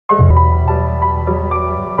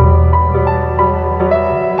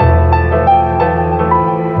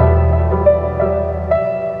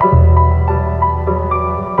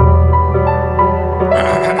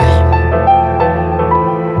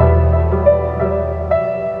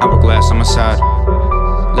Hourglass on my side,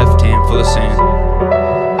 left hand full of sand.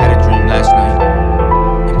 Had a dream last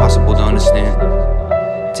night, impossible to understand.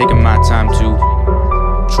 Taking my time to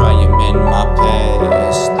try and mend my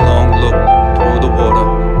past. Long look through the water,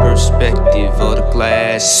 perspective of the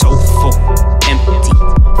glass. So full, empty,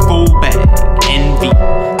 full bag, envy.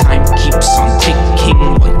 Time keeps on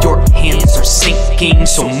ticking while your hands are sinking.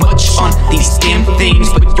 So much on these damn things,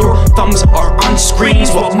 but your thumbs are on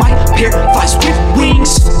screens while my pair flies with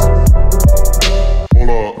wings.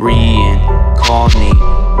 Reincarnate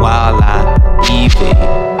while I evade.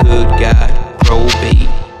 Good God, probate.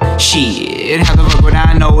 Shit, how the fuck would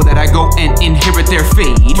I know that I go and inherit their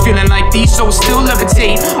fate? Feeling like these souls still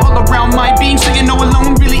levitate all around my being, so you know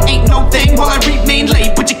alone really ain't no thing. While I remain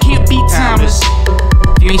late, but you can't be timeless.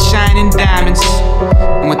 You ain't shining diamonds,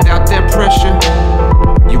 and without that pressure,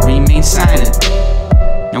 you remain silent.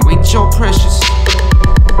 Now ain't your precious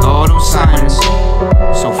all those sirens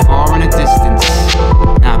so far in the distance,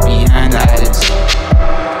 not behind islands.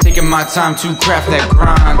 Taking my time to craft that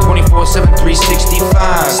grind, 24/7,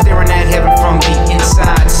 365. Staring at heaven from the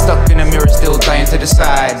inside, stuck in a mirror, still dying to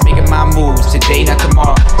decide. Making my moves today, not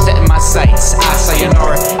tomorrow. Setting my sights, I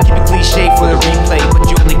sayonara. Keep it cliche for the replay, but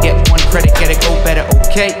you only get one credit. Get it, go better,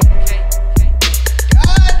 okay?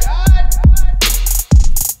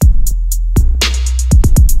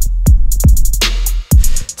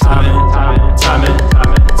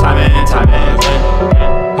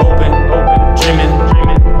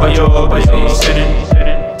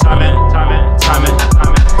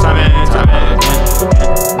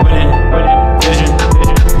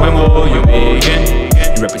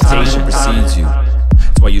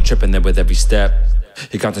 Tripping there with every step.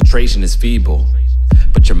 Your concentration is feeble,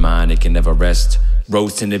 but your mind, it can never rest.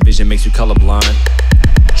 Rose-tinted vision makes you colorblind.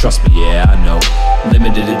 Trust me, yeah, I know.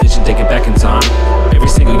 Limited edition, take it back in time. Every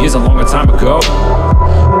single year's a longer time ago.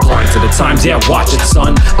 Blind to the times, yeah, watch it,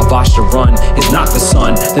 son. A posture run is not the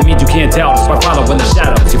sun. That means you can't tell, just by following the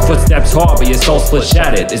shadows. Your footsteps hard, but your soul split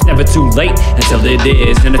shattered. It's never too late until it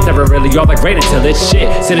is, and it's never really all that great until it's shit.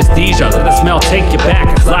 Synesthesia, let the smell take you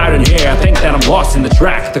back. It's loud in here, I think that I'm lost in the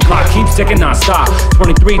track. The clock keeps ticking non-stop.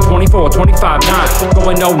 23, 24, 25, 9.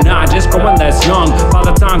 Going no 9, just going less young.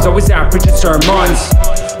 Father times always out preaching sermons.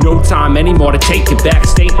 No time anymore to take it back.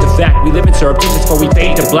 State the fact, we live in surreptitious before we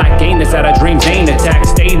fade to black. Gain this that our dreams ain't attacked.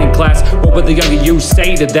 Staying in class, what would the younger you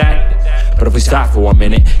say to that? But if we stop for a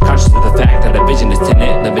minute, conscious of the fact that our vision is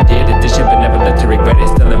tinted, limited edition, but never let to regret it.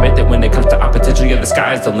 Still admit that when it comes to our potential, yeah, the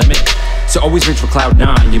sky is the limit. So always reach for cloud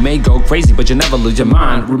 9. You may go crazy, but you never lose your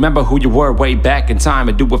mind. Remember who you were way back in time,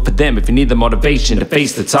 and do it for them if you need the motivation to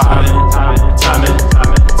face the time. Time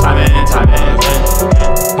again.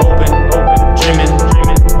 Hoping, dreaming,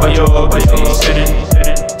 but you're sitting.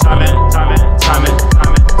 Time again.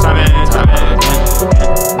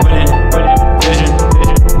 Winning, vision.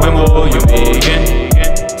 When will you begin?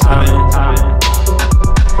 Time.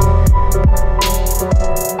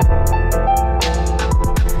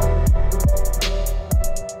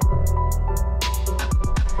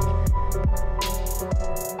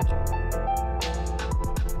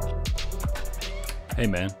 Hey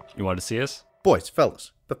man, you want to see us? Boys,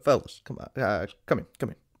 fellas, come on, come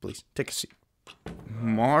in, please, take a seat.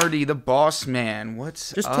 Marty, the boss man,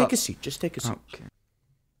 what's Just up? take a seat, Okay.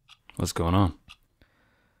 What's going on?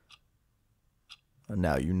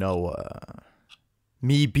 Now, you know,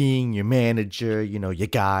 me being your manager, you know, your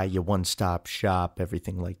guy, your one-stop shop,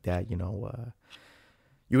 everything like that, you know,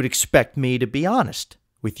 you would expect me to be honest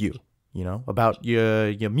with you, you know, about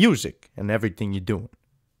your music and everything you're doing,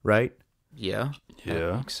 right? Yeah.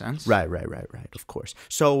 Yeah. Makes sense. Right, of course.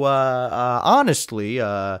 So, honestly,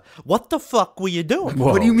 what the fuck were you doing?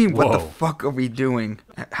 Whoa, What do you mean, what the whoa. fuck are we doing?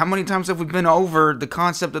 How many times have we been over the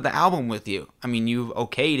concept of the album with you? I mean, you've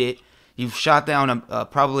okayed it. You've shot down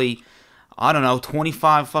probably, I don't know,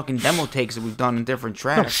 25 fucking demo takes that we've done in different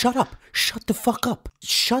tracks. No, shut up. Shut the fuck up.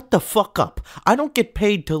 Shut the fuck up. I don't get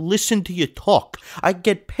paid to listen to you talk. I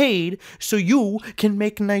get paid so you can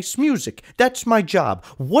make nice music. That's my job.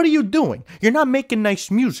 What are you doing? You're not making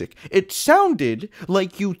nice music. It sounded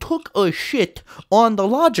like you took a shit on the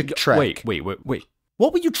Logic track. Wait.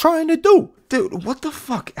 What were you trying to do? Dude, what the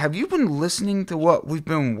fuck? Have you been listening to what we've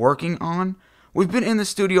been working on? We've been in the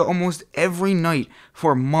studio almost every night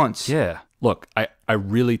for months. Yeah. Look, I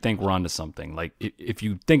really think we're onto something. Like, if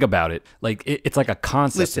you think about it, like, it's like a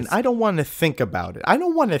concept. Listen, I don't want to think about it. I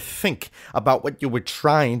don't want to think about what you were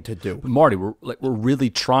trying to do. Marty, we're really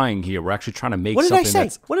trying here. We're actually trying to make What did something I say?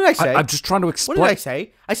 that's... What did I say? I'm just trying to explain. What did I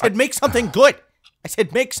say? I said make something good. I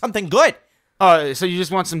said make something good. So you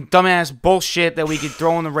just want some dumbass bullshit that we could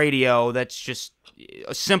throw on the radio that's just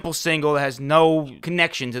a simple single that has no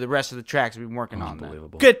connection to the rest of the tracks we've been working on.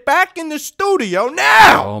 Unbelievable. Get back in the studio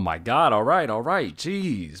now! Oh, my God. All right.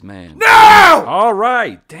 Jeez, man. No! All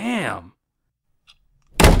right. Damn.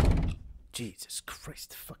 Jesus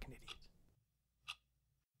Christ, fucking idiot.